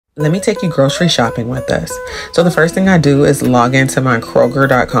Let me take you grocery shopping with us. So the first thing I do is log into my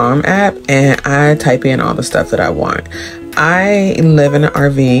Kroger.com app and I type in all the stuff that I want. I live in an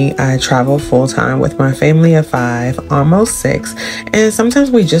RV. I travel full time with my family of 5, almost 6. And sometimes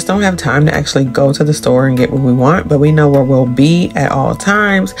we just don't have time to actually go to the store and get what we want, but we know where we'll be at all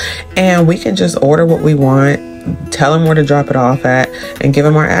times. And we can just order what we want, tell them where to drop it off at, and give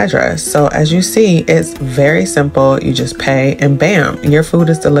them our address. So as you see, it's very simple. You just pay and bam, your food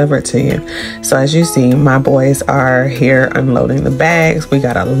is delivered to you. So as you see, my boys are here unloading the bags. We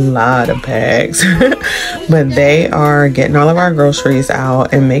got a lot of bags, but they are getting all of our groceries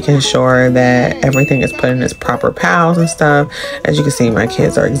out and making sure that everything is put in its proper piles and stuff. As you can see, my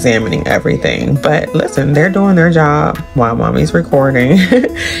kids are examining everything, but listen, they're doing their job while mommy's recording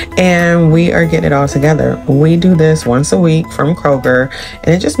and we are getting it all together. We do this once a week from Kroger,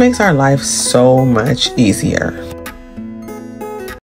 and it just makes our life so much easier.